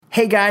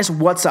Hey guys,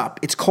 what's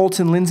up? It's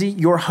Colton Lindsay,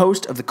 your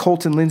host of the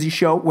Colton Lindsay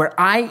Show, where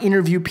I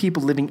interview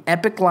people living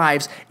epic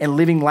lives and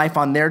living life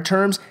on their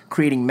terms,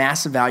 creating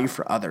massive value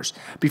for others.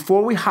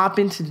 Before we hop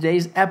into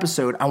today's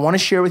episode, I want to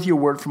share with you a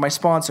word from my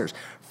sponsors.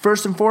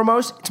 First and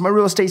foremost, it's my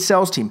real estate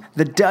sales team,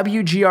 the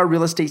WGR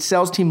Real Estate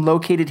Sales Team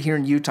located here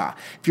in Utah.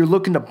 If you're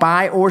looking to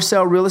buy or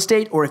sell real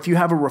estate, or if you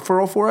have a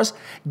referral for us,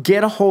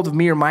 get a hold of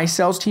me or my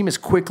sales team as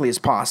quickly as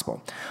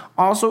possible.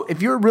 Also,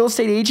 if you're a real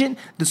estate agent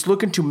that's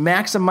looking to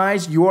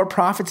maximize your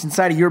profits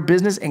inside of your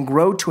business and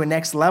grow to a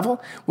next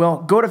level,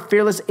 well, go to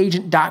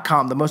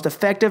fearlessagent.com, the most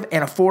effective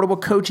and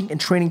affordable coaching and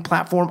training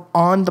platform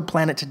on the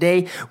planet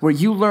today, where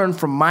you learn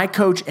from my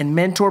coach and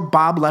mentor,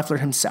 Bob Leffler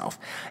himself.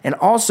 And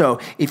also,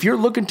 if you're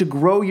looking to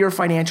grow your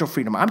financial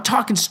freedom, I'm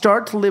talking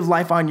start to live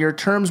life on your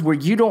terms where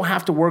you don't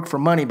have to work for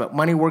money, but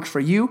money works for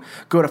you,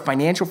 go to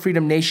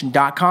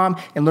financialfreedomnation.com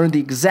and learn the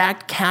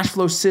exact cash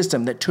flow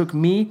system that took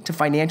me to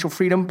financial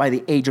freedom by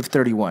the age of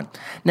 31.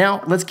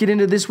 Now, let's get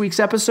into this week's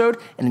episode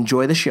and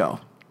enjoy the show.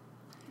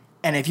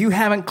 And if you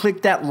haven't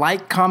clicked that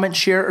like, comment,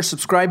 share, or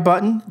subscribe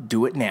button,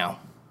 do it now.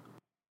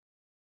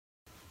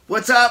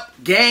 What's up,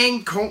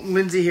 gang? Colton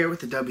Lindsay here with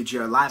the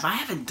WGR Live. I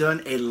haven't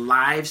done a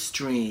live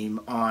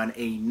stream on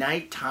a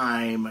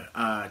nighttime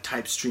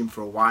type stream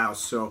for a while,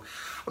 so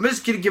I'm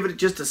just going to give it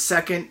just a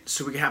second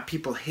so we can have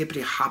people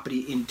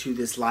hippity-hoppity into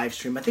this live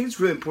stream. I think it's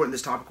really important,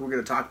 this topic we're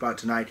going to talk about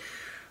tonight.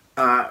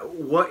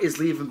 What is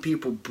leaving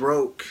people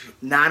broke,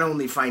 not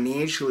only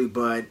financially,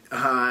 but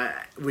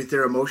with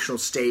their emotional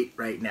state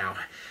right now.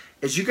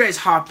 As you guys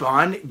hop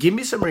on, give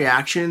me some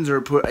reactions or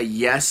put a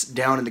yes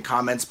down in the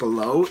comments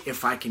below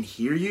if I can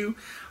hear you.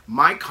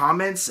 My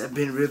comments have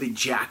been really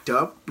jacked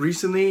up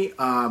recently.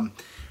 I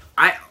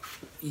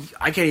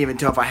can't even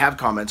tell if I have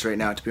comments right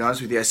now, to be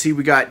honest with you. I see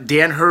we got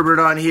Dan Herbert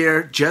on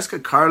here, Jessica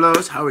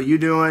Carlos, how are you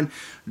doing?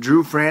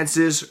 Drew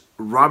Francis,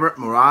 Robert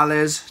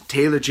Morales,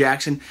 Taylor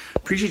Jackson.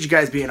 Appreciate you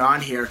guys being on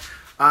here.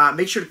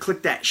 Make sure to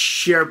click that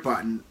share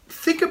button.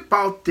 Think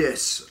about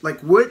this.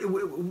 Like,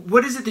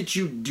 what is it that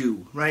you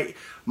do, right?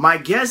 My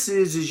guess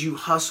is you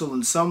hustle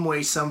in some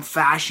way, some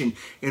fashion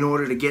in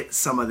order to get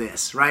some of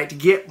this, right? To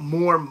get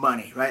more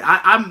money, right?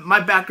 My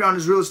background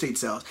is real estate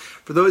sales.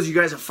 For those of you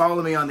guys that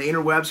follow me on the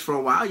interwebs for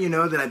a while, you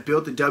know that I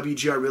built the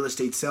WGR Real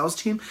Estate Sales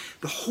Team.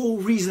 The whole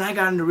reason I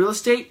got into real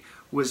estate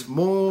was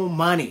more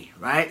money,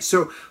 right?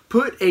 So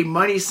put a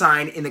money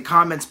sign in the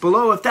comments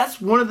below if that's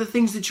one of the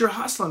things that you're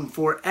hustling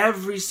for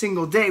every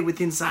single day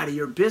within inside of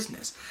your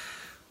business.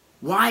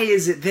 Why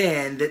is it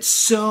then that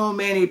so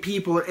many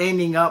people are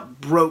ending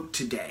up broke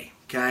today?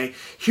 Okay,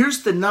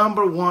 here's the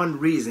number one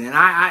reason, and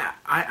I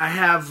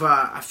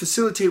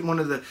facilitate one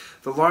of the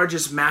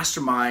largest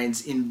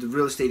masterminds in the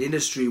real estate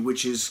industry,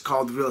 which is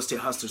called the Real Estate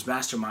Hustlers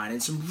Mastermind,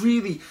 and some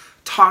really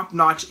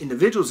top-notch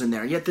individuals in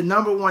there. Yet the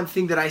number one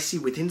thing that I see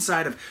with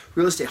inside of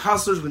Real Estate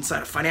Hustlers, with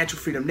inside of Financial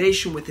Freedom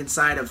Nation, with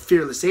inside of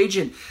Fearless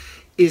Agent,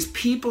 is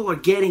people are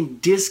getting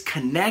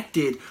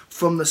disconnected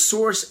from the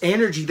source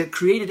energy that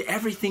created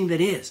everything that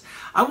is.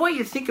 I want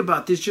you to think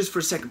about this just for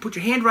a second. Put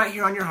your hand right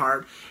here on your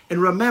heart and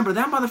remember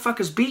that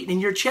motherfucker's beating in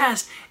your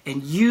chest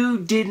and you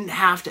didn't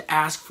have to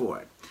ask for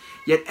it.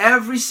 Yet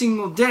every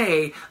single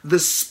day, the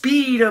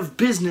speed of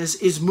business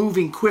is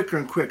moving quicker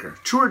and quicker.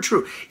 True or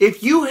true?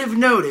 If you have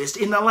noticed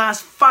in the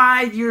last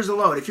 5 years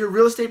alone, if you're a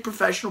real estate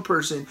professional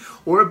person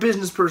or a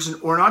business person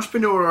or an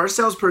entrepreneur or a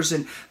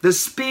salesperson, the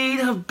speed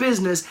of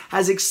business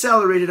has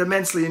accelerated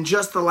immensely in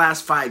just the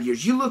last 5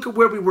 years. You look at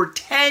where we were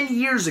 10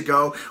 years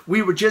ago,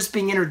 we were just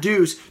being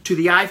introduced to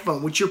the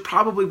iPhone, which you're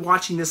probably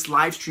watching this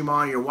live stream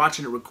on, you're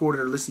watching it recorded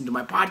or listening to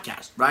my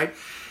podcast, right?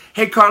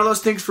 Hey,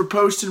 Carlos, thanks for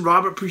posting.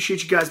 Robert,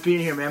 appreciate you guys being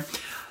here, man.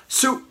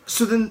 So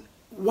then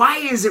why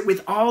is it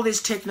with all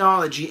this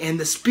technology and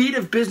the speed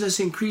of business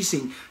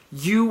increasing,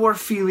 you are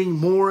feeling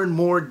more and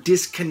more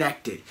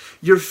disconnected?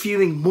 You're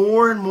feeling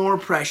more and more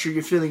pressure.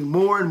 You're feeling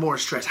more and more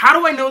stress. How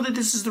do I know that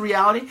this is the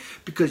reality?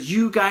 Because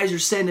you guys are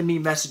sending me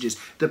messages.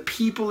 The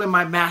people in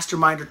my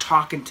mastermind are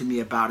talking to me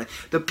about it.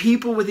 The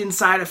people with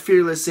inside of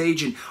Fearless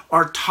Agent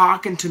are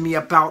talking to me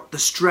about the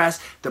stress,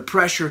 the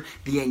pressure,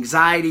 the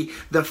anxiety,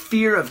 the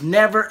fear of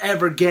never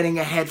ever getting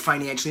ahead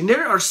financially. And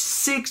there are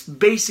 6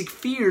 basic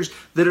fears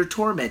that are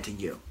tormenting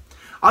you.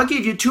 I'll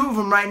give you 2 of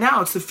them right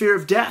now. It's the fear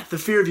of death, the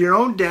fear of your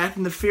own death,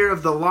 and the fear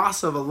of the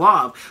loss of a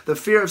love, the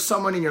fear of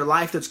someone in your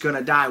life that's going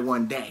to die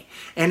one day.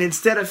 And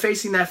instead of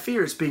facing that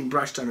fear, it's being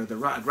brushed under the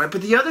rug, right?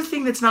 But the other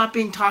thing that's not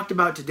being talked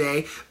about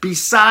today,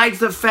 besides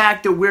the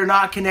fact that we're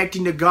not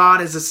connecting to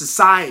God as a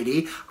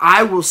society,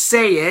 I will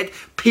say it,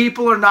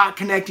 people are not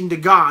connecting to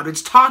God.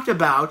 It's talked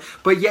about,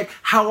 but yet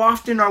how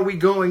often are we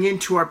going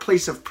into our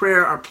place of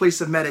prayer, our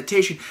place of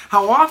meditation?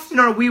 How often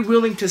are we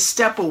willing to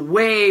step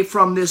away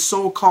from this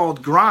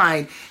so-called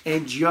grind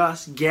and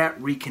just get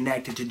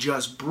reconnected, to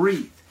just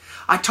breathe?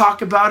 I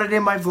talk about it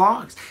in my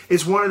vlogs.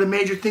 It's one of the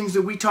major things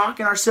that we talk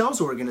in our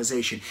sales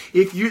organization.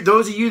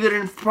 Those of you that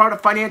are part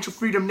of Financial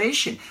Freedom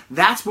Nation,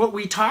 that's what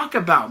we talk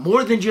about.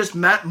 More than just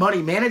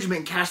money management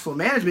and cash flow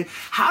management.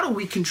 How do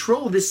we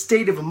control this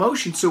state of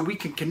emotion so we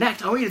can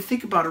connect? I want you to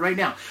think about it right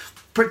now.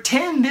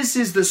 Pretend this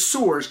is the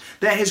source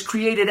that has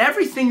created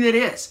everything that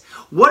is.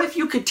 What if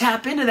you could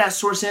tap into that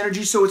source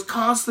energy so it's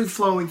constantly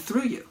flowing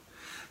through you?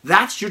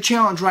 That's your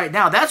challenge right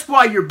now. That's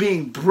why you're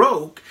being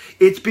broke.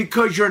 It's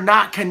because you're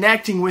not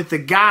connecting with the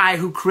guy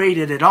who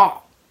created it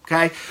all.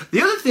 Okay?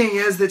 The other thing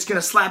is that's going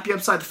to slap you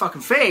upside the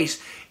fucking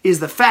face is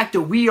the fact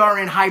that we are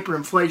in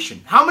hyperinflation.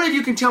 How many of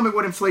you can tell me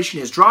what inflation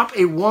is? Drop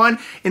a 1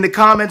 in the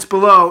comments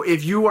below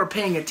if you are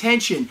paying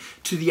attention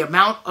to the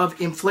amount of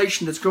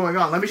inflation that's going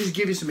on. Let me just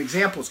give you some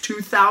examples.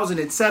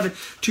 2007,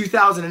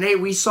 2008,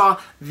 we saw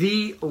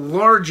the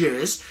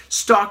largest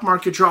stock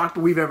market drop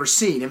we've ever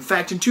seen. In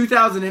fact, in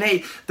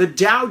 2008, the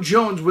Dow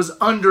Jones was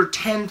under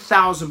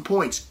 10,000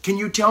 points. Can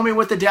you tell me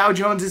what the Dow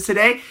Jones is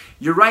today?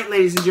 You're right,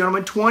 ladies and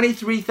gentlemen,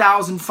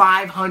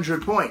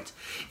 23,500 points.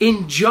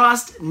 In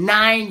just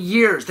 9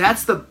 years.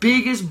 That's the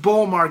biggest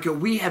bull market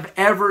we have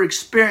ever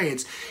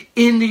experienced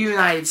in the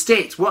United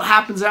States. What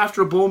happens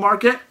after a bull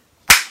market?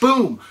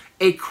 Boom,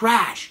 a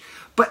crash.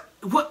 But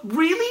what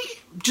really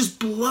just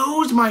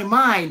blows my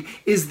mind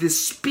is the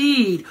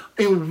speed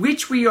in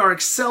which we are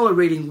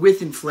accelerating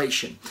with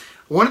inflation.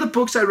 One of the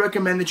books I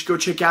recommend that you go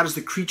check out is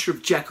The Creature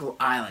of Jekyll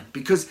Island,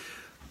 because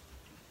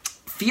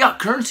fiat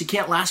currency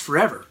can't last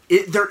forever.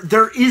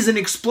 There is an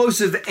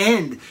explosive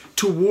end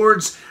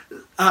towards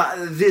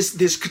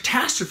this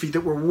catastrophe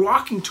that we're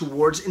walking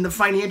towards in the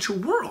financial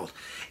world.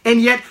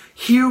 And yet,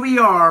 here we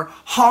are,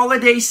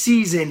 holiday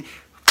season,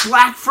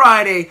 Black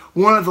Friday,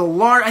 one of the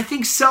large, I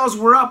think sales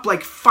were up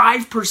like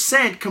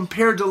 5%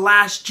 compared to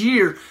last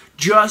year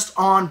just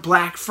on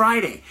Black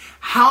Friday.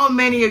 How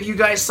many of you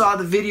guys saw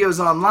the videos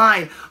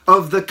online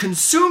of the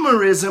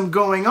consumerism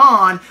going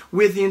on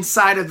with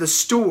inside of the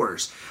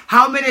stores?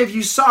 How many of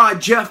you saw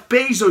Jeff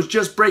Bezos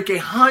just break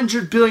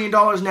 $100 billion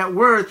net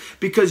worth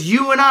because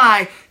you and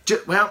I,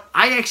 well,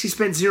 I actually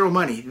spent zero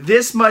money,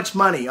 this much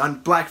money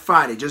on Black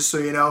Friday, just so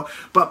you know.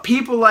 But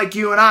people like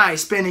you and I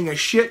spending a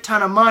shit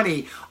ton of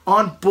money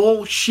on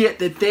bullshit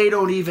that they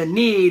don't even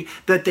need,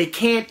 that they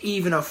can't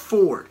even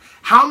afford.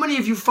 How many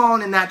of you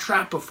fallen in that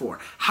trap before?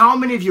 How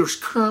many of you are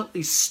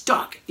currently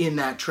stuck in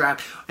that trap?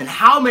 And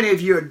how many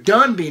of you are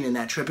done being in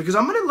that trap? Because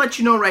I'm going to let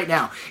you know right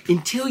now,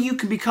 until you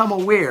can become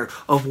aware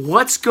of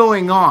what's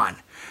going on,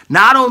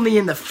 not only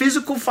in the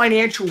physical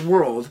financial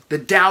world, the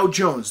Dow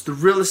Jones, the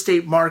real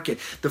estate market,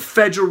 the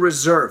Federal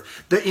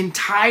Reserve, the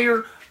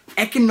entire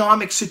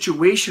economic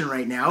situation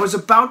right now is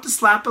about to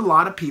slap a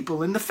lot of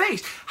people in the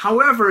face.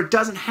 However, it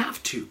doesn't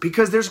have to,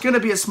 because there's going to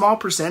be a small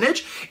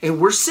percentage, and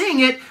we're seeing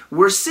it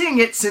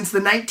since the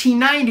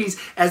 1990s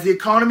as the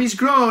economy's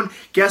grown.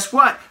 Guess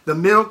what? The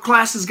middle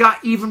class has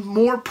got even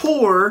more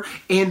poor,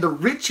 and the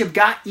rich have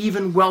got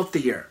even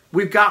wealthier.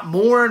 We've got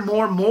more and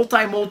more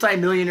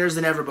multi-millionaires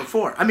than ever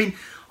before. I mean,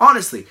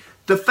 honestly,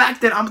 the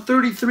fact that I'm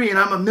 33 and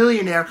I'm a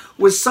millionaire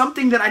was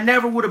something that I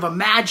never would have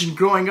imagined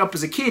growing up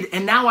as a kid.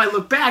 And now I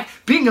look back,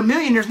 being a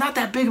millionaire is not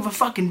that big of a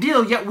fucking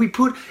deal, yet we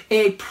put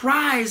a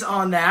prize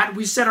on that.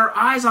 We set our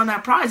eyes on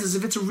that prize as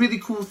if it's a really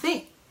cool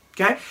thing.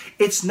 Okay?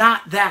 It's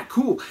not that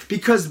cool,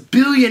 because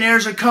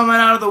billionaires are coming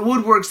out of the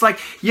woodworks. Like,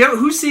 yo,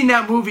 who's seen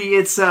that movie?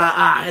 It's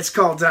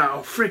called,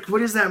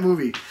 what is that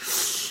movie?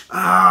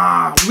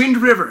 Wind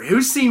River.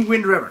 Who's seen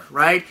Wind River,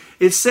 right?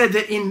 It said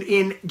that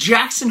in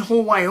Jackson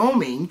Hole,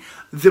 Wyoming,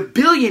 the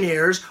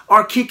billionaires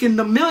are kicking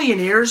the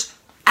millionaires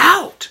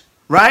out,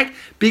 right?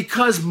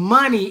 Because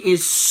money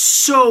is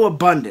so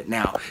abundant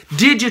now.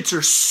 Digits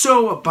are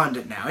so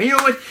abundant now. You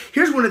know what?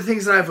 Here's one of the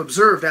things that I've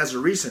observed as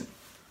of recent.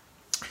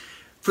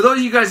 For those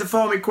of you guys that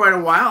follow me quite a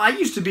while, I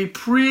used to be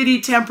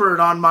pretty tempered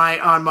on my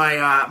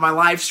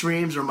live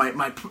streams or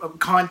my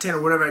content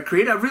or whatever I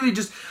create.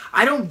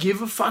 I don't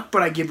give a fuck,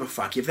 but I give a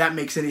fuck, if that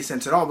makes any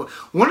sense at all. But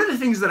one of the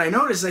things that I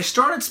noticed is I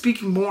started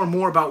speaking more and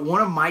more about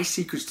one of my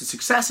secrets to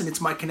success, and it's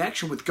my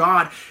connection with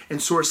God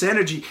and source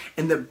energy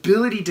and the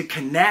ability to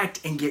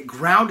connect and get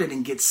grounded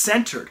and get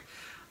centered.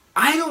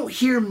 I don't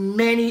hear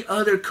many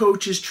other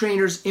coaches,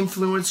 trainers,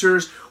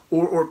 influencers,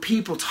 or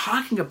people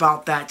talking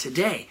about that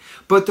today.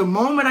 But the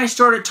moment I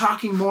started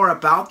talking more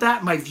about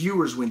that, my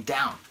viewers went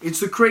down. It's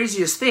the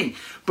craziest thing.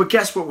 But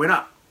guess what went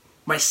up?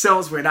 My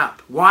sales went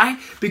up. Why?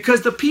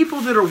 Because the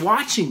people that are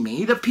watching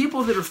me, the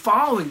people that are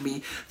following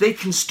me, they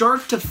can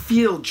start to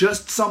feel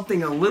just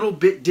something a little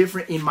bit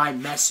different in my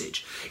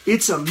message.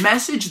 It's a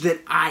message that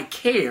I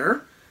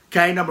care.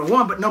 Okay, number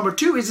one. But number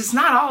two is it's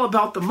not all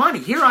about the money.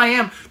 Here I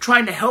am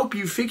trying to help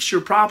you fix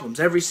your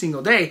problems every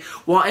single day,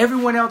 while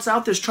everyone else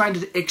out there is trying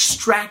to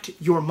extract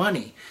your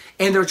money.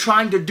 And they're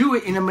trying to do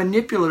it in a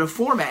manipulative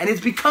format. And it's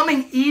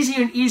becoming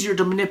easier and easier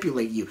to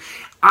manipulate you.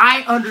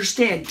 I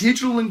understand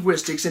digital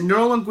linguistics and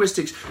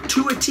neurolinguistics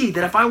to a T,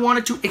 that if I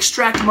wanted to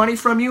extract money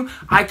from you,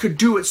 I could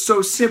do it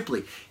so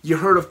simply. You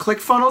heard of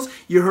ClickFunnels?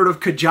 You heard of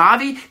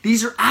Kajabi?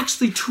 These are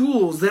actually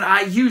tools that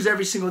I use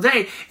every single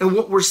day. And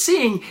what we're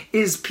seeing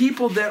is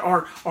people that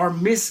are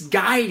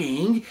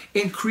misguiding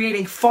and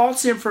creating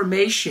false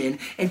information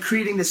and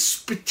creating this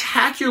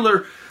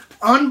spectacular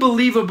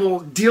unbelievable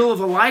deal of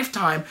a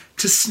lifetime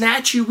to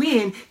snatch you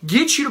in,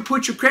 get you to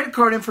put your credit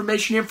card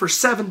information in for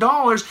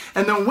 $7,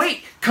 and then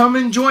wait, come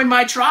and join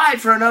my tribe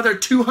for another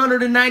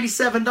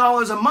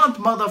 $297 a month,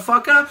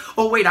 motherfucker.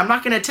 Oh wait, I'm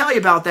not going to tell you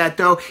about that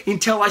though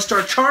until I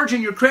start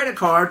charging your credit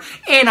card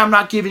and I'm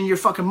not giving you your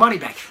fucking money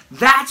back.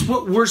 That's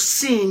what we're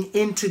seeing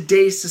in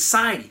today's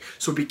society.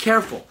 So be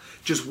careful.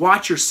 Just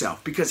watch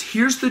yourself, because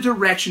here's the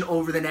direction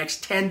over the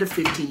next 10 to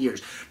 15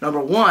 years. Number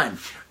one,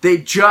 they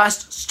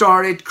just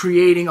started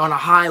creating on a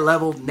high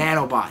level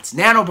nanobots.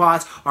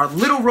 Nanobots are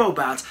little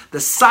robots the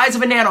size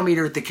of a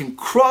nanometer that can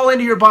crawl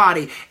into your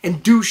body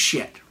and do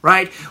shit,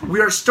 right?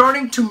 We are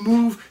starting to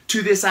move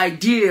to this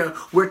idea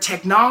where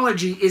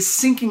technology is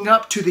syncing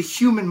up to the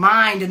human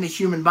mind and the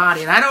human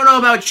body. And I don't know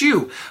about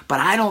you,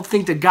 but I don't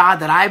think the God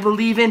that I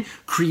believe in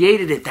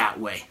created it that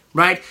way.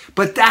 Right?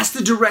 But that's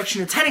the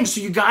direction it's heading. So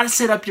you got to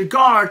set up your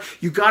guard.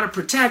 You got to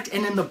protect.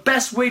 And then the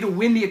best way to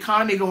win the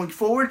economy going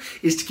forward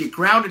is to get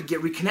grounded,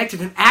 get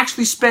reconnected, and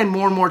actually spend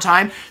more and more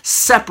time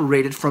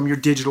separated from your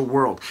digital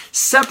world,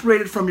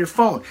 separated from your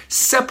phone,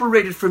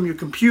 separated from your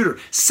computer,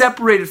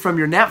 separated from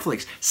your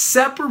Netflix,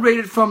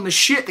 separated from the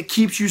shit that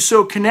keeps you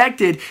so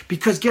connected.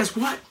 Because guess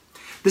what?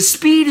 The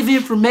speed of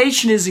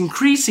information is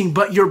increasing,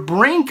 but your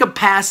brain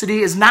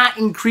capacity is not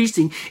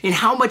increasing in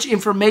how much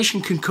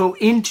information can go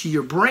into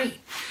your brain.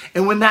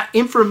 And when that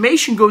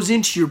information goes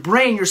into your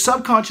brain, your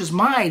subconscious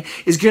mind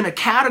is going to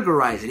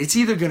categorize it. It's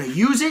either going to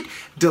use it,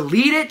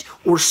 delete it,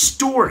 or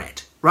store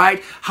it.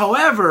 Right?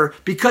 However,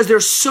 because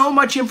there's so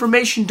much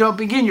information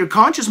dumping in, your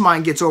conscious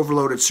mind gets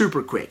overloaded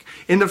super quick.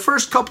 In the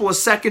first couple of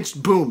seconds,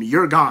 boom,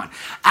 you're gone.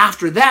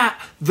 After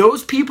that,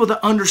 those people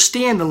that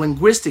understand the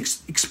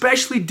linguistics,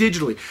 especially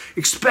digitally,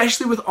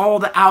 especially with all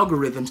the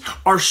algorithms,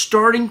 are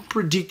starting to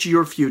predict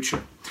your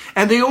future.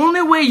 And the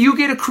only way you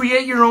get to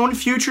create your own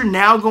future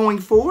now going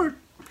forward,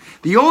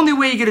 the only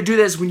way you get to do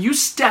that is when you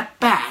step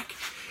back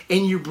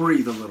and you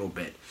breathe a little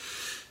bit.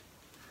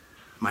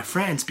 My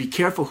friends, be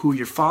careful who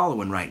you're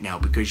following right now,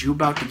 because you're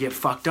about to get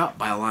fucked up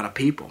by a lot of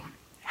people.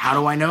 How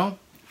do I know?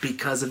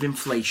 Because of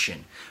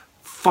inflation.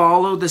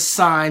 Follow the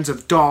signs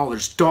of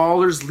dollars.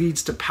 Dollars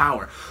leads to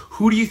power.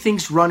 Who do you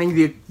think's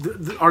running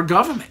our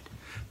government?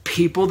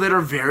 People that are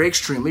very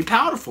extremely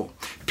powerful.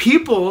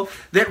 People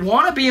that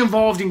want to be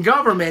involved in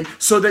government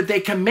so that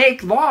they can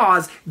make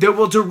laws that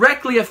will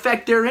directly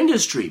affect their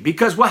industry.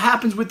 Because what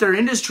happens with their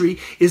industry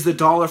is the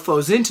dollar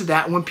flows into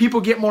that. And when people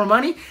get more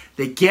money,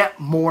 they get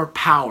more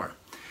power.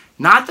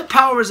 Not that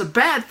power is a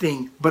bad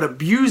thing, but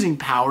abusing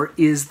power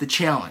is the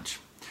challenge.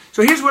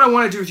 So here's what I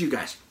want to do with you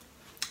guys.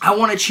 I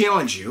want to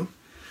challenge you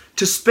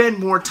to spend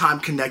more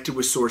time connected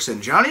with source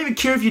energy. I don't even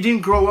care if you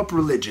didn't grow up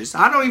religious.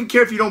 I don't even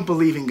care if you don't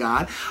believe in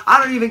God.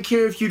 I don't even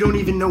care if you don't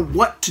even know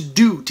what to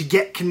do to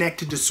get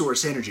connected to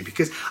source energy,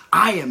 because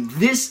I am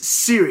this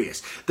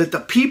serious that the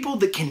people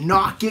that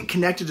cannot get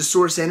connected to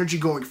source energy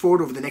going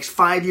forward over the next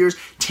 5 years,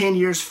 10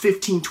 years,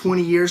 15,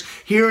 20 years,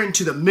 here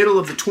into the middle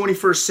of the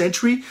 21st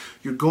century,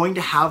 you're going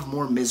to have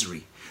more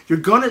misery.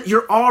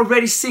 You're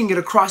already seeing it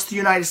across the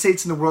United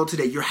States and the world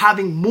today. You're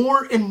having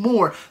more and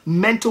more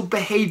mental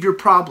behavior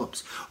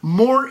problems,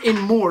 more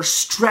and more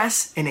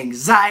stress and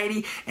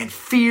anxiety and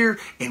fear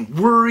and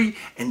worry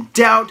and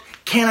doubt.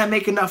 Can I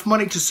make enough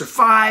money to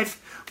survive?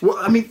 Well,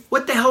 I mean,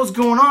 what the hell's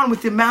going on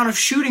with the amount of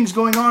shootings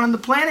going on the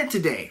planet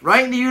today,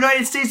 right? In the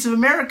United States of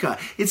America.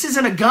 This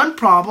isn't a gun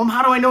problem.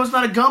 How do I know it's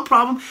not a gun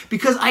problem?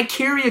 Because I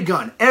carry a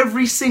gun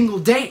every single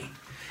day.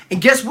 And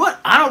guess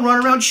what? I don't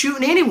run around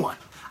shooting anyone.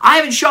 I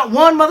haven't shot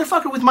one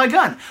motherfucker with my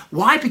gun.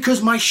 Why?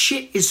 Because my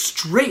shit is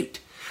straight.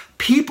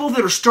 People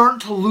that are starting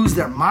to lose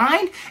their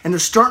mind and they're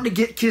starting to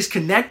get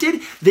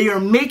disconnected, they are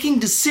making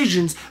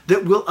decisions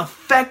that will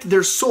affect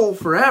their soul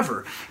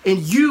forever. And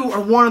you are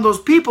one of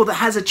those people that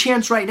has a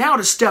chance right now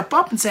to step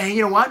up and say, hey,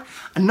 you know what?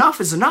 Enough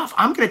is enough.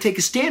 I'm going to take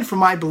a stand for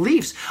my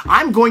beliefs.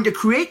 I'm going to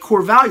create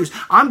core values.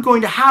 I'm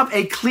going to have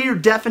a clear,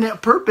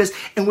 definite purpose,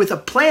 and with a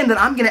plan that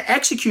I'm going to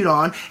execute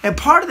on. And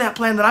part of that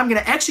plan that I'm going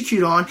to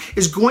execute on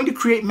is going to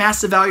create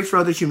massive value for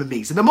other human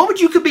beings. And the moment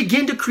you can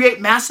begin to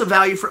create massive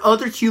value for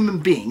other human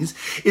beings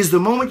is the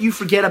moment you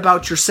forget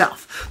about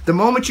yourself. The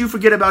moment you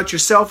forget about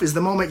yourself is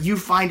the moment you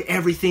find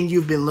everything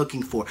you've been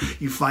looking for.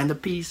 You find the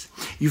peace,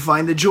 you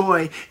find the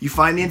joy, you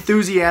find the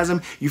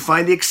enthusiasm, you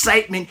find the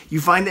excitement,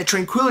 you find that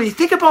tranquility.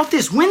 Think about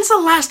this. When's the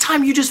last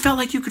time you just felt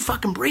like you could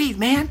fucking breathe,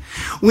 man?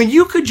 When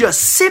you could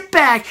just sit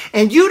back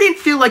and you didn't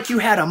feel like you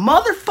had a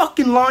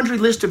motherfucking laundry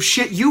list of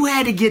shit you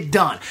had to get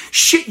done.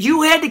 Shit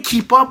you had to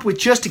keep up with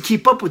just to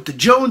keep up with the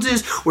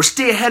Joneses or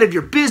stay ahead of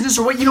your business,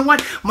 or what, you know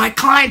what? My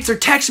clients are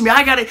texting me.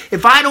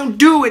 If I don't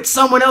do it,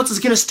 someone else is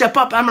going to step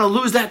up. I'm going to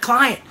lose that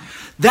client.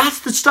 That's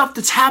the stuff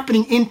that's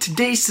happening in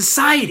today's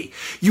society.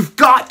 You've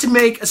got to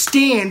make a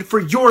stand for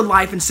your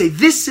life and say,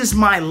 this is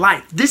my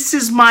life. This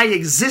is my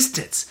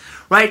existence,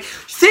 right?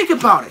 Think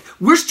about it.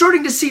 We're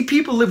starting to see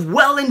people live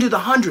well into the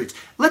hundreds.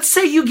 Let's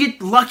say you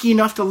get lucky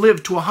enough to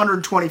live to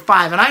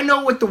 125. And I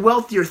know what the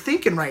wealthy are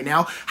thinking right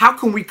now. How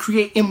can we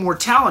create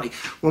immortality?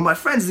 Well, my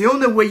friends, the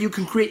only way you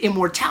can create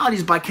immortality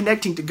is by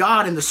connecting to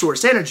God and the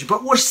source energy.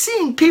 But we're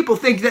seeing people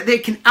think that they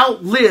can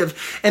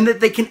outlive and that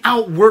they can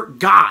outwork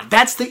God.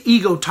 That's the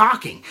ego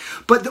talking.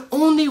 But the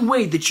only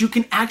way that you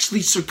can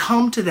actually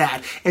succumb to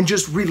that and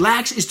just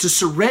relax is to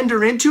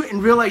surrender into it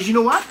and realize, you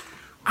know what?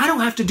 I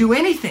don't have to do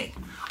anything.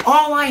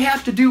 All I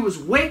have to do is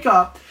wake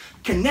up,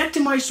 connect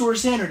to my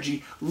source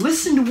energy,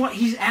 listen to what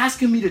he's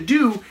asking me to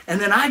do, and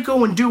then I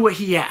go and do what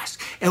he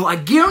asks. And I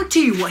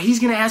guarantee you what he's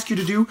going to ask you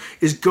to do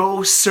is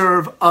go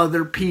serve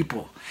other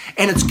people.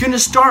 And it's going to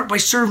start by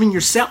serving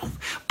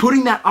yourself,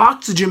 putting that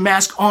oxygen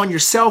mask on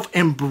yourself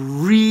and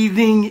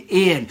breathing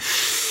in.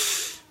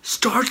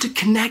 Start to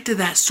connect to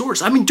that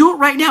source. I mean, do it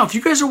right now. If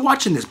you guys are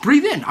watching this,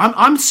 breathe in.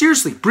 I'm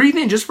seriously, breathe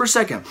in just for a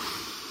second.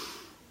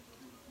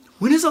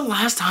 When is the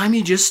last time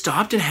you just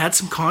stopped and had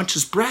some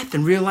conscious breath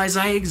and realized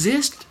I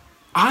exist?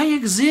 I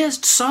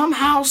exist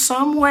somehow,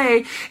 some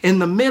way, in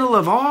the middle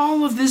of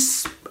all of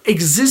this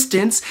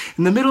existence,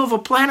 in the middle of a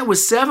planet with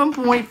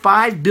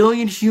 7.5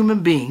 billion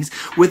human beings,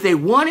 with a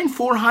 1 in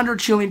 400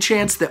 trillion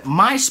chance that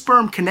my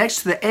sperm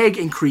connects to the egg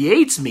and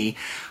creates me.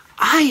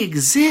 I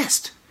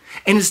exist.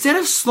 And instead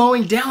of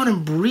slowing down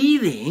and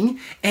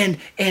breathing and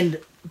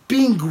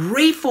being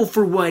grateful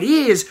for what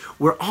is,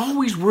 we're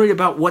always worried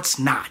about what's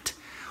not.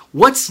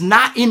 What's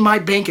not in my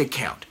bank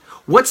account?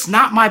 What's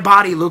not my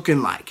body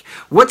looking like?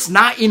 What's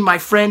not in my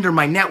friend or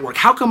my network?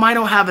 How come I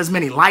don't have as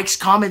many likes,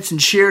 comments,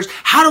 and shares?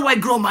 How do I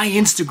grow my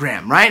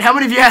Instagram, right? How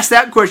many of you asked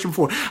that question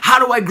before? How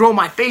do I grow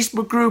my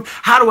Facebook group?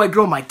 How do I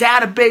grow my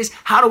database?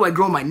 How do I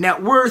grow my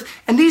net worth?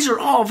 And these are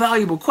all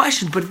valuable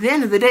questions, but at the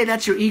end of the day,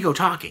 that's your ego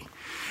talking.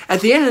 At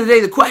the end of the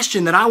day, the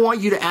question that I want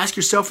you to ask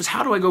yourself is,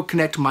 how do I go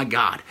connect to my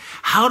God?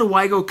 How do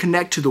I go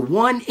connect to the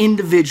one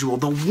individual,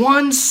 the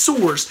one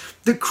source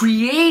that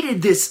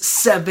created this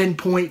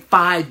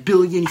 7.5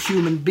 billion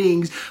human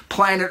beings,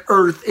 planet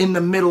Earth, in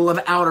the middle of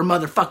outer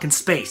motherfucking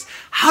space?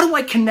 How do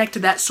I connect to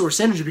that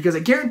source energy? Because I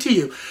guarantee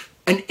you,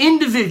 an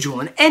individual,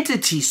 an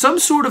entity, some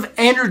sort of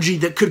energy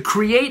that could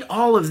create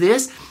all of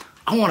this,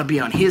 I want to be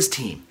on his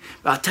team.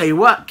 I'll tell you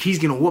what, he's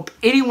going to whoop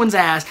anyone's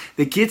ass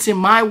that gets in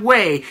my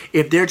way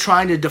if they're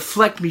trying to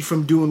deflect me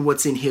from doing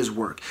what's in his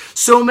work.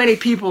 So many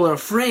people are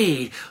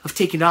afraid of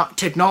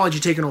technology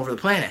taking over the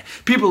planet.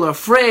 People are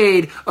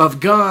afraid of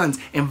guns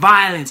and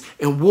violence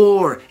and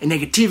war and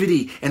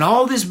negativity and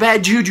all this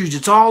bad juju.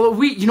 It's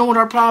all you know what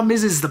our problem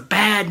is the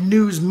bad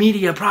news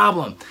media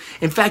problem.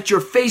 In fact,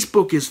 your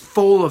Facebook is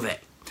full of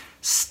it.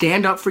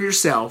 Stand up for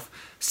yourself.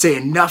 Say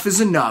enough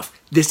is enough.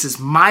 This is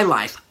my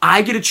life.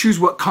 I get to choose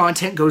what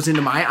content goes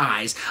into my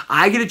eyes.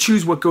 I get to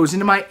choose what goes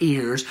into my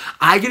ears.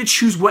 I get to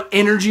choose what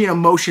energy and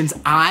emotions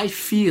I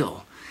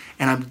feel.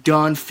 And I'm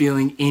done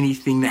feeling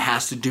anything that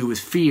has to do with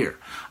fear.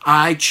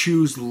 I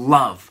choose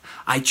love.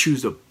 I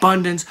choose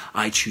abundance.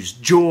 I choose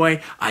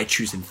joy. I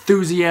choose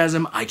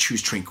enthusiasm. I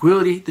choose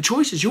tranquility. The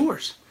choice is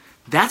yours.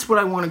 That's what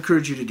I want to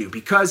encourage you to do,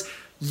 because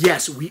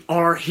yes, we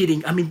are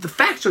hitting, the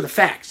facts are the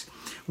facts.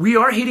 We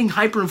are hitting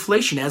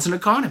hyperinflation as an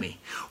economy.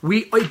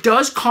 It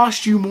does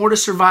cost you more to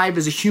survive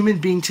as a human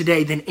being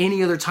today than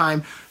any other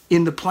time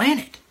in the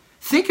planet.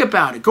 Think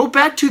about it. Go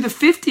back to the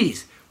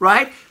 50s,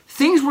 right?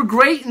 Things were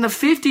great in the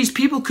 50s.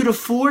 People could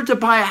afford to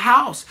buy a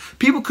house.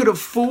 People could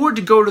afford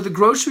to go to the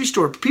grocery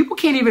store. People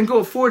can't even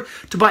afford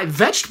to buy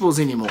vegetables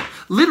anymore.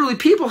 Literally,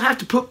 people have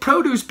to put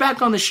produce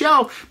back on the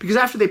shelf because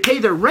after they pay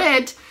their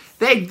rent,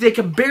 they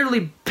can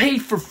barely pay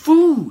for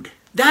food.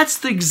 That's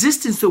the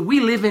existence that we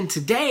live in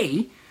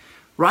today.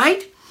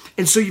 Right?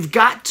 And so you've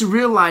got to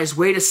realize,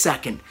 wait a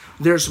second,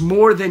 there's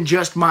more than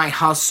just my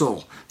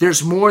hustle.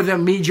 There's more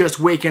than me just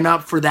waking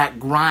up for that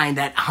grind,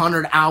 that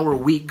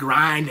 100-hour-a-week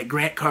grind that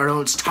Grant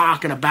Cardone's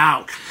talking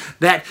about.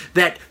 That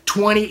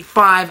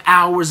 25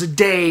 hours a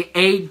day,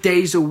 8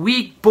 days a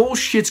week,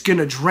 bullshit's going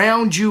to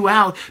drown you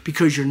out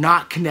because you're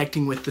not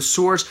connecting with the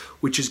source,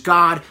 which is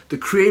God, the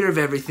creator of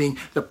everything,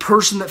 the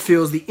person that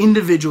fills, the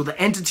individual, the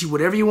entity,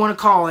 whatever you want to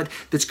call it,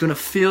 that's going to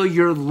fill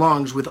your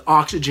lungs with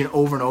oxygen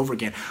over and over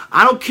again.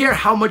 I don't care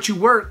how much you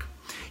work.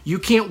 You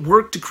can't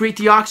work to create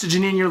the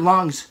oxygen in your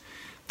lungs.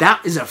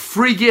 That is a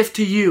free gift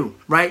to you,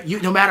 right?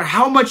 No matter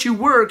how much you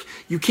work,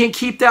 you can't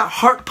keep that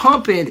heart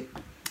pumping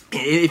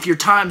if your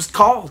time's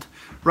called,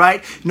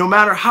 right? No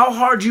matter how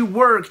hard you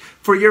work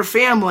for your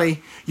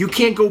family, you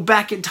can't go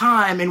back in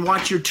time and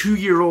watch your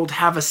 2-year-old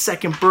have a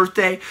second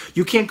birthday.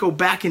 You can't go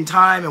back in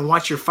time and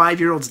watch your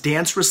 5-year-old's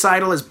dance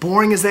recital, as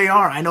boring as they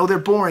are. I know they're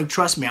boring.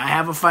 Trust me, I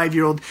have a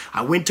 5-year-old.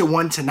 I went to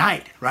one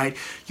tonight, right?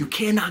 You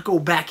cannot go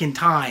back in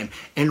time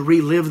and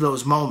relive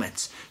those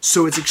moments.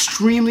 So it's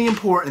extremely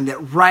important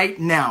that right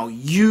now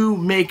you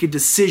make a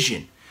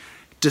decision.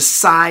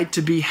 Decide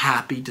to be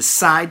happy,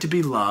 decide to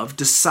be loved,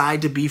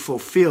 decide to be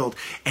fulfilled,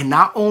 and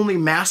not only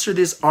master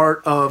this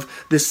art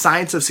of this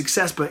science of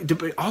success, but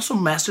also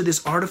master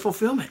this art of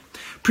fulfillment.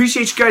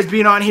 Appreciate you guys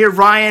being on here.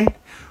 Ryan,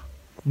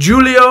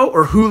 Julio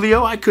or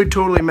Julio, I could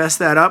totally mess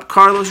that up.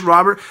 Carlos,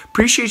 Robert,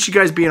 appreciate you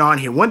guys being on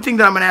here. One thing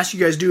that I'm going to ask you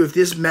guys to do, if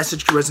this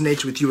message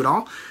resonates with you at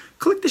all,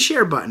 click the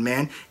share button,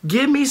 man.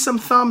 Give me some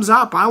thumbs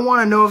up. I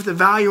want to know if the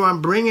value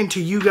I'm bringing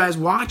to you guys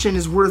watching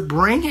is worth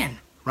bringing,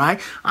 right?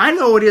 I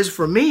know it is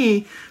for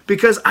me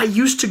because I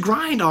used to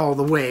grind all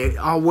the way.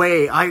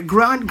 I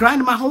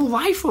grinded my whole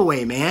life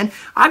away, man.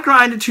 I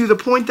grinded to the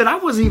point that I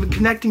wasn't even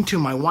connecting to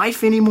my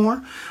wife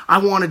anymore. I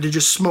wanted to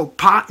just smoke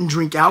pot and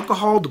drink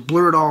alcohol to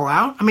blur it all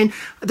out. I mean,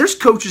 there's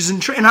coaches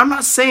and I'm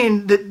not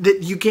saying that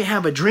you can't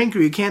have a drink or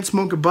you can't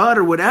smoke a bud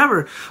or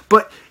whatever,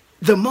 but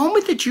the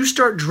moment that you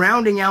start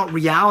drowning out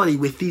reality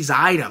with these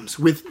items,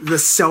 with the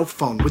cell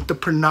phone, with the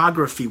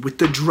pornography, with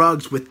the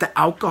drugs, with the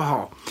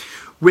alcohol,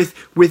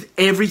 with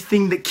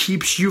everything that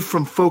keeps you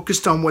from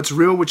focused on what's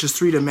real, which is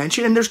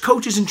 3-dimension. And there's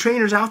coaches and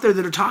trainers out there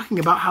that are talking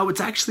about how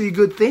it's actually a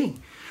good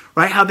thing,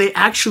 right? How they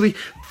actually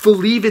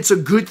believe it's a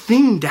good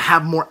thing to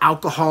have more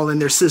alcohol in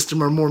their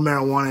system or more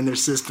marijuana in their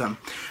system.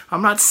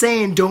 I'm not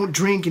saying don't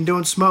drink and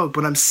don't smoke,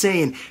 but I'm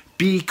saying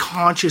be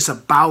conscious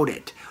about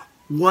it.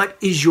 What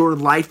is your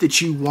life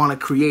that you want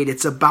to create?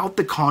 It's about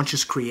the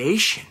conscious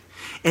creation.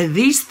 And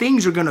these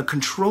things are going to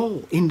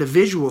control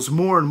individuals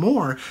more and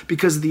more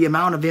because of the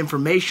amount of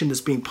information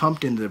that's being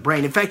pumped into the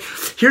brain. In fact,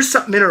 here's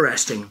something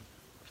interesting.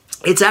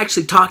 It's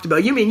actually talked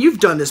about. You mean you've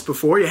done this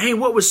before. Hey,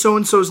 what was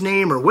so-and-so's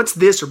name, or what's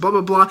this, or blah,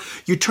 blah, blah.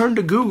 You turn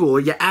to Google or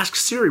you ask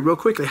Siri real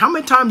quickly. How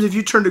many times have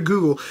you turned to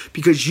Google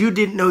because you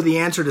didn't know the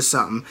answer to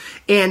something?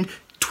 And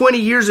 20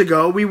 years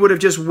ago, we would have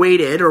just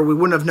waited or we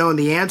wouldn't have known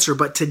the answer.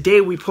 But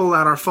today we pull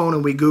out our phone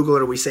and we Google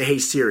it or we say, hey,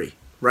 Siri,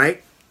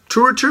 right?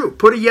 True or true?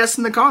 Put a yes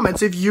in the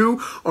comments if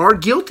you are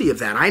guilty of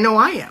that. I know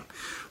I am,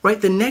 right?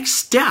 The next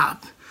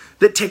step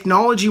that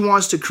technology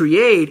wants to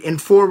create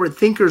and forward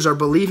thinkers are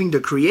believing to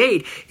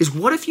create is,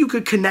 what if you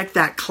could connect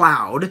that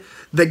cloud,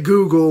 the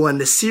Google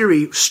and the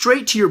Siri,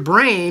 straight to your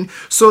brain,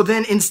 so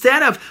then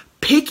instead of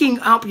picking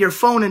up your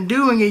phone and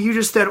doing it, you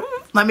just said,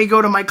 let me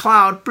go to my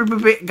cloud,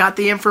 got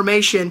the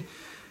information.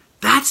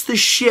 That's the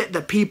shit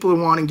that people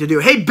are wanting to do.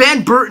 Hey,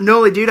 Ben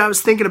Bertinoli, dude, I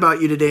was thinking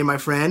about you today, my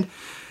friend.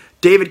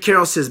 David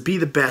Carroll says, be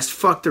the best,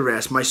 fuck the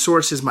rest. My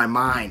source is my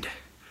mind.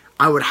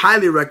 I would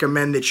highly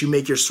recommend that you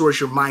make your source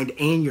your mind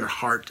and your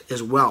heart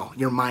as well.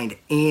 Your mind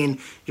and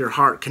your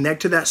heart.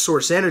 Connect to that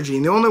source energy.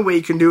 And the only way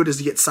you can do it is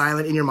to get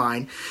silent in your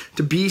mind,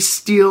 to be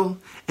still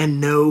and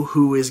know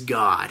who is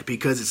God.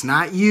 Because it's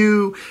not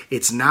you,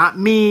 it's not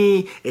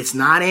me, it's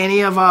not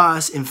any of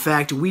us. In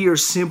fact, we are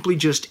simply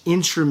just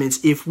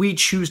instruments if we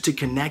choose to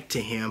connect to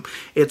Him.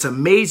 It's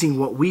amazing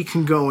what we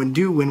can go and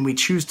do when we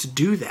choose to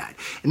do that.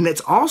 And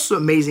it's also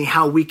amazing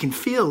how we can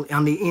feel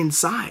on the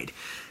inside.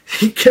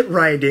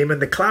 Ryan Damon,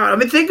 the cloud. I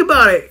mean, think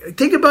about it.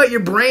 Think about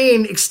your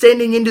brain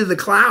extending into the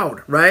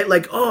cloud, right?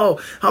 Like, oh,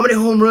 how many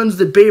home runs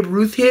did Babe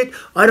Ruth hit?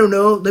 I don't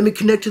know. Let me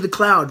connect to the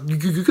cloud.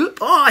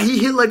 Oh, he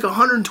hit like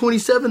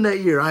 127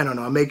 that year. I don't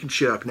know. I'm making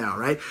shit up now,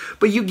 right?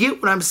 But you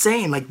get what I'm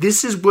saying. Like,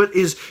 this is what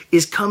is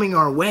coming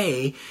our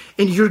way,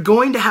 and you're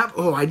going to have.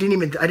 Oh, I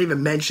didn't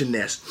even mention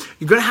this.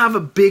 You're going to have a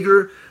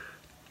bigger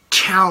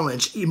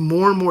challenge,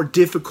 more and more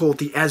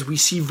difficulty as we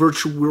see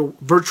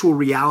virtual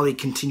reality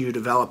continue to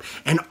develop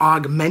and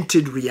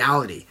augmented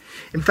reality.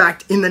 In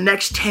fact, in the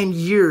next 10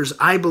 years,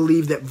 I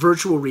believe that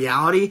virtual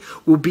reality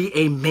will be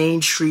a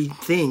mainstream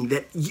thing,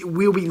 that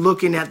we'll be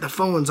looking at the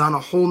phones on a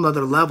whole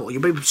nother level.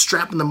 You'll be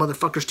strapping the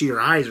motherfuckers to your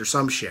eyes or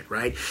some shit,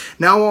 right?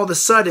 Now all of a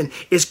sudden,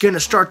 it's going to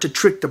start to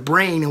trick the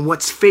brain, and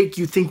what's fake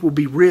you think will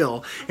be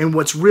real, and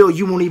what's real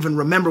you won't even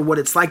remember what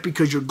it's like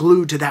because you're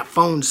glued to that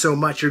phone so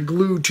much. You're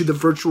glued to the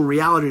virtual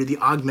reality, to the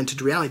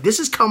augmented reality. This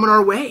is coming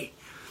our way.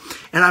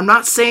 And I'm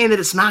not saying that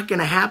it's not going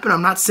to happen.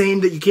 I'm not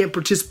saying that you can't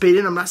participate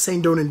in it. I'm not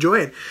saying don't enjoy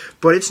it.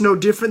 But it's no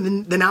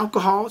different than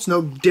alcohol. It's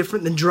no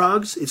different than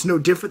drugs. It's no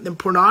different than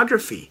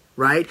pornography,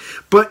 right?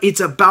 But it's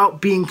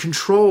about being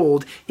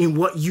controlled in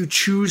what you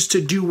choose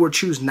to do or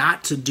choose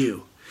not to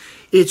do.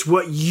 It's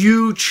what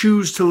you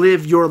choose to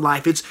live your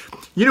life. It's,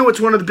 you know what's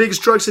one of the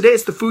biggest drugs today?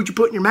 It's the food you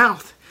put in your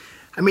mouth.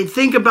 I mean,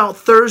 think about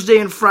Thursday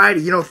and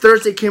Friday. You know,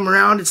 Thursday came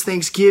around, it's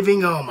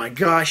Thanksgiving. Oh my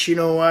gosh, you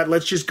know what?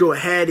 Let's just go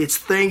ahead. It's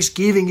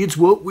Thanksgiving. It's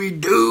what we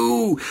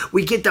do.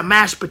 We get the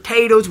mashed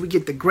potatoes. We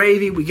get the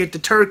gravy. We get the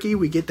turkey.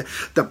 We get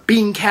the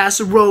bean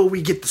casserole.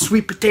 We get the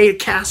sweet potato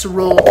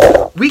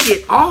casserole. We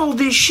get all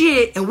this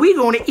shit, and we're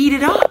going to eat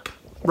it up,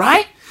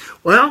 right?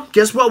 Well,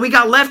 guess what? We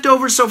got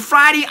leftovers, so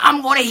Friday,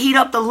 I'm going to heat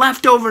up the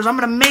leftovers. I'm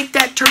going to make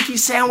that turkey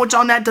sandwich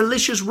on that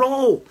delicious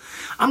roll.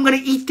 I'm going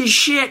to eat this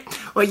shit.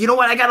 Well, you know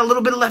what? I got a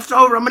little bit left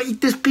over. I'm going to eat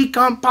this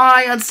pecan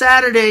pie on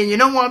Saturday. And you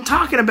know what I'm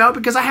talking about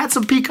because I had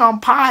some pecan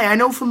pie. I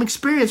know from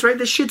experience, right?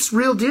 This shit's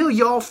real deal.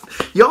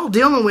 Y'all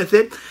dealing with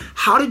it.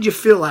 How did you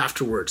feel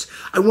afterwards?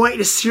 I want you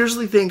to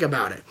seriously think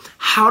about it.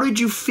 How did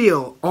you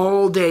feel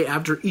all day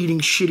after eating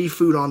shitty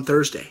food on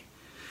Thursday?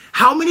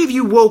 How many of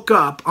you woke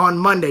up on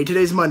Monday?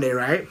 Today's Monday,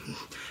 right?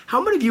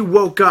 How many of you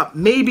woke up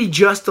maybe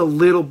just a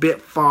little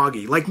bit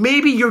foggy? Like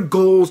maybe your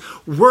goals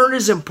weren't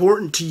as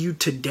important to you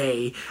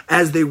today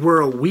as they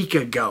were a week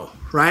ago,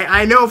 right?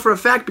 I know for a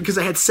fact because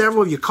I had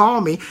several of you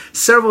call me,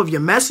 several of you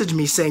message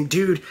me saying,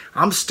 dude,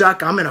 I'm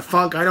stuck, I'm in a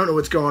funk, I don't know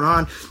what's going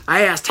on.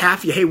 I asked half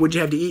of you, hey, what'd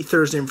you have to eat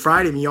Thursday and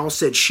Friday? And you all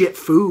said shit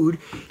food.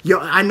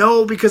 I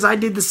know because I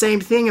did the same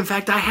thing. In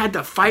fact, I had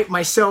to fight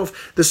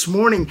myself this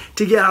morning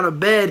to get out of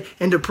bed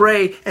and to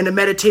pray and to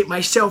meditate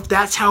myself.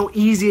 That's how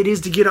easy it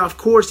is to get off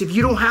course. If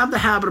you don't have the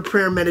habit of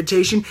prayer and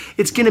meditation,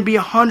 it's going to be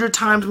 100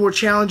 times more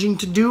challenging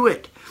to do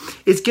it.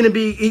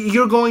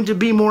 You're going to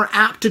be more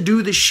apt to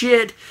do the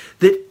shit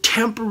that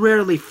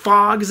temporarily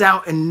fogs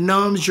out and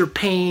numbs your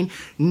pain,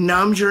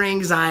 numbs your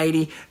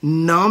anxiety,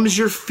 numbs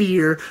your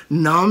fear,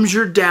 numbs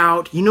your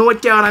doubt. You know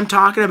what doubt I'm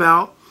talking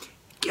about?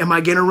 Am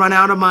I going to run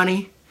out of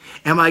money?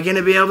 Am I going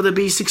to be able to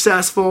be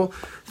successful?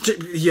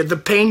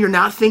 The pain you're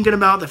not thinking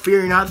about, the fear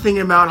you're not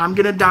thinking about, I'm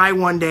going to die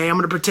one day. I'm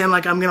going to pretend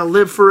like I'm going to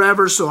live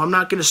forever, so I'm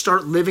not going to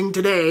start living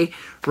today,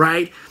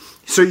 right?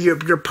 So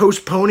you're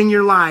postponing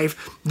your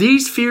life.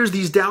 These fears,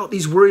 these doubt,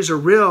 these worries are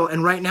real,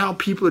 and right now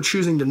people are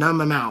choosing to numb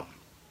them out.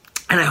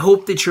 And I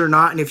hope that you're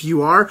not, and if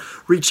you are,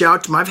 reach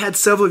out to me. I've had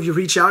several of you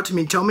reach out to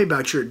me and tell me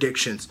about your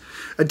addictions.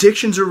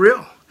 Addictions are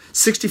real.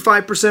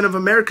 65% of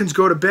Americans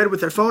go to bed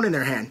with their phone in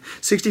their hand.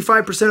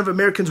 65% of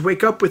Americans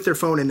wake up with their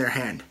phone in their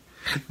hand.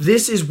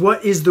 This is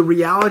what is the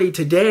reality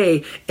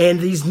today, and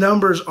these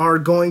numbers are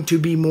going to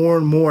be more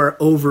and more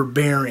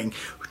overbearing.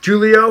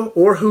 Julio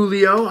or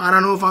Julio, I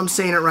don't know if I'm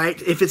saying it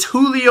right. If it's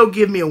Julio,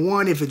 give me a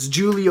 1. If it's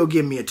Julio,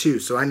 give me a 2.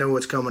 So I know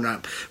what's coming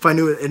up. If I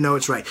know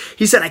it's right.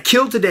 He said, I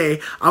killed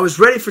today. I was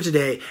ready for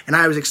today, and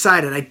I was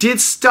excited. I did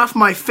stuff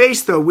my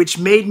face, though, which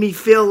made me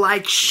feel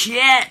like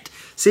shit.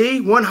 See?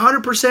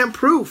 100%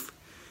 proof.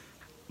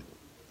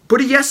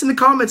 Put a yes in the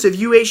comments if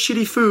you ate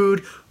shitty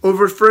food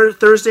over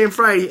Thursday and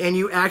Friday and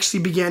you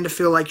actually began to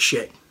feel like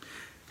shit.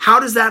 How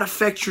does that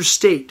affect your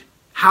state?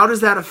 How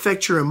does that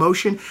affect your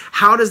emotion?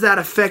 How does that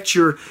affect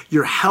your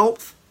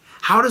health?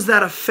 How does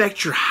that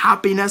affect your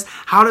happiness?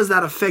 How does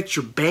that affect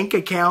your bank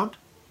account?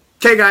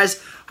 Okay,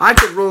 guys, I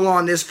could roll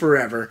on this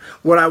forever.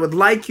 What I would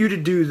like you to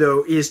do,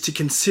 though, is to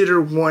consider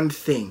one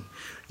thing.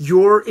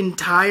 Your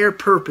entire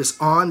purpose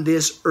on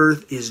this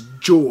earth is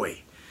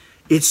joy.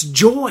 It's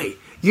joy.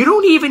 You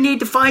don't even need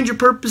to find your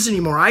purpose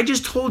anymore. I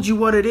just told you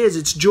what it is.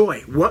 It's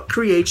joy. What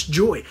creates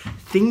joy?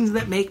 Things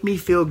that make me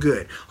feel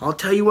good. I'll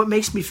tell you what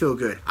makes me feel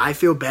good. I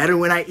feel better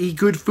when I eat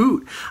good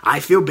food. I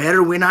feel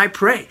better when I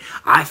pray.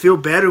 I feel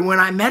better when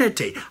I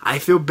meditate. I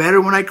feel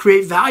better when I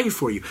create value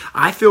for you.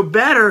 I feel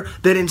better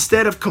that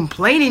instead of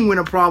complaining when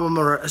a problem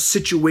or a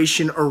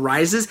situation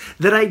arises,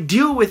 that I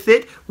deal with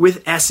it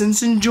with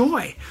essence and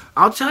joy.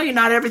 I'll tell you,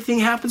 not everything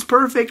happens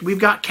perfect. We've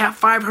got Cat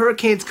 5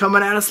 hurricanes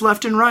coming at us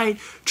left and right.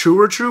 True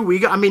or true?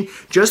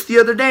 Just the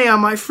other day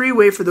on my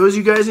freeway, for those of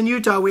you guys in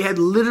Utah, we had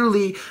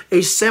literally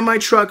a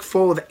semi-truck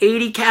full of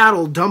 80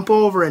 cattle dump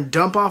over and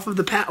dump off of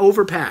the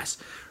overpass,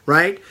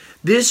 right?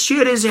 This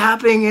shit is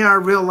happening in our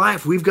real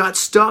life. We've got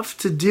stuff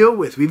to deal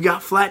with. We've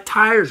got flat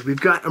tires. We've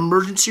got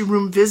emergency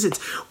room visits.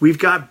 We've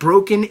got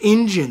broken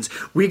engines.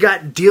 We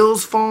got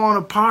deals falling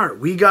apart.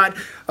 We got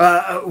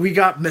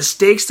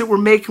mistakes that we're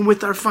making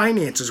with our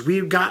finances.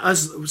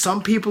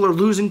 Some people are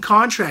losing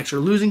contracts or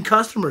losing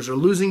customers or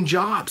losing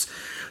jobs.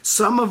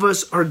 Some of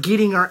us are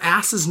getting our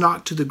asses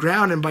knocked to the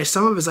ground, and by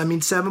some of us, I mean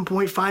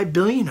 7.5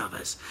 billion of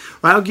us.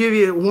 Right? I'll give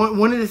you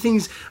one of the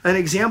things, an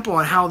example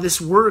on how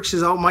this works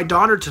is my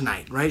daughter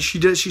tonight, right?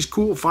 She's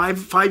cool,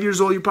 5 years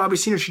old. You've probably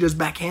seen her. She does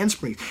back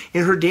handsprings.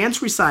 In her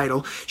dance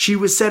recital, she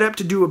was set up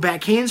to do a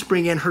back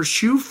handspring, and her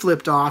shoe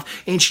flipped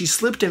off, and she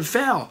slipped and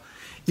fell.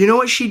 You know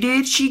what she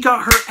did? She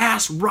got her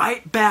ass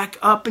right back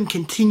up and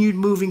continued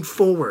moving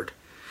forward.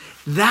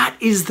 That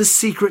is the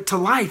secret to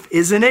life,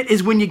 isn't it?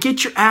 Is when you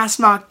get your ass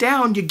knocked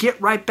down, you get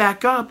right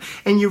back up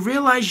and you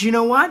realize, you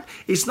know what?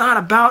 It's not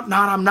about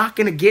I'm not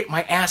going to get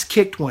my ass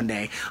kicked one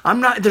day.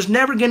 There's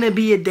never going to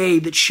be a day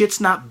that shit's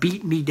not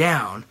beat me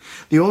down.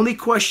 The only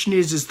question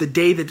is the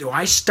day that do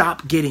I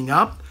stop getting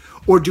up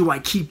or do I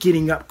keep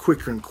getting up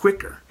quicker and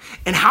quicker?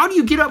 And how do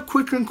you get up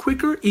quicker and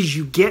quicker is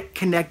you get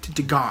connected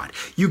to God.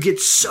 You get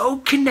so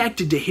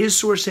connected to His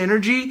source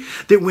energy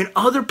that when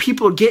other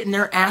people are getting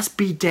their ass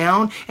beat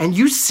down and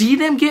you see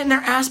them getting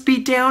their ass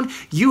beat down,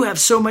 you have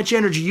so much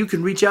energy. You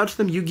can reach out to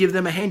them, you give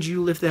them a hand,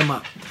 you lift them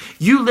up.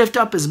 You lift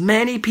up as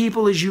many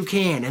people as you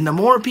can. And the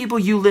more people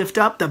you lift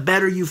up, the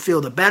better you feel.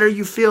 The better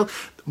you feel,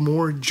 the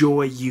more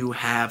joy you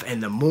have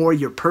and the more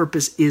your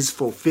purpose is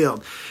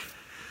fulfilled.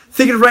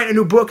 Thinking of writing a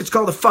new book. It's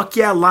called The Fuck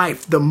Yeah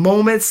Life. The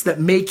Moments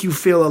That Make You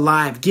Feel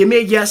Alive. Give me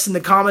a yes in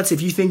the comments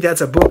if you think that's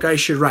a book I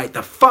should write.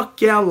 The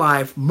Fuck Yeah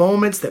Life.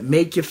 Moments That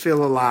Make You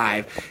Feel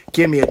Alive.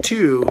 Give me a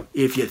 2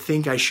 if you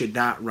think I should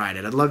not write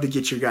it. I'd love to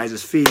get your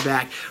guys'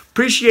 feedback.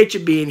 Appreciate you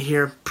being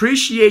here.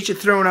 Appreciate you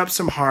throwing up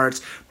some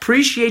hearts.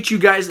 Appreciate you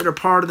guys that are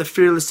part of the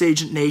Fearless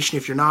Agent Nation.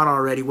 If you're not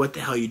already, what the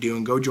hell are you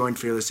doing? Go join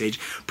Fearless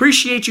Agent.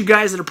 Appreciate you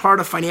guys that are part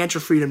of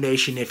Financial Freedom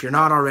Nation. If you're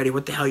not already,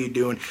 what the hell are you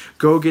doing?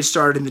 Go get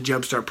started in the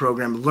Jumpstart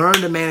program. learn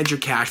to manage your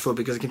cash flow,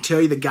 because I can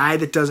tell you the guy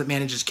that doesn't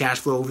manage his cash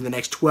flow over the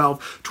next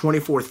 12,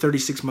 24,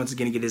 36 months is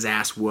going to get his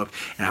ass whooped.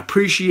 And I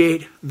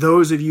appreciate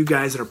those of you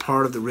guys that are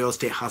part of the Real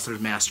Estate Hustlers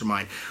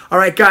Mastermind. All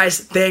right, guys,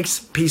 thanks.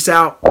 Peace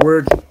out.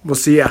 We'll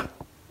see ya.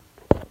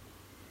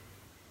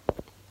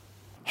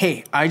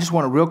 Hey, I just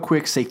want to real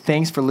quick say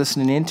thanks for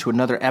listening in to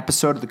another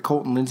episode of the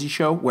Colton Lindsay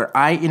Show, where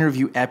I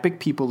interview epic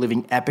people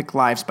living epic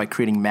lives by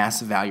creating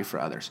massive value for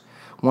others.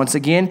 Once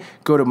again,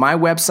 go to my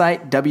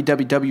website,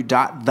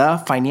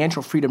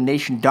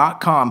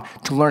 www.thefinancialfreedomnation.com,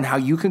 to learn how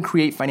you can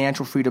create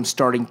financial freedom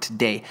starting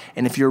today.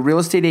 And if you're a real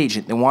estate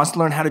agent that wants to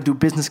learn how to do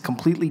business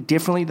completely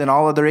differently than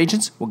all other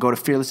agents, well, go to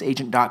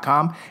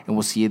fearlessagent.com, and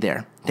we'll see you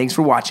there. Thanks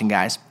for watching,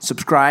 guys.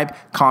 Subscribe,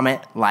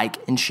 comment, like,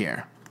 and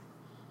share.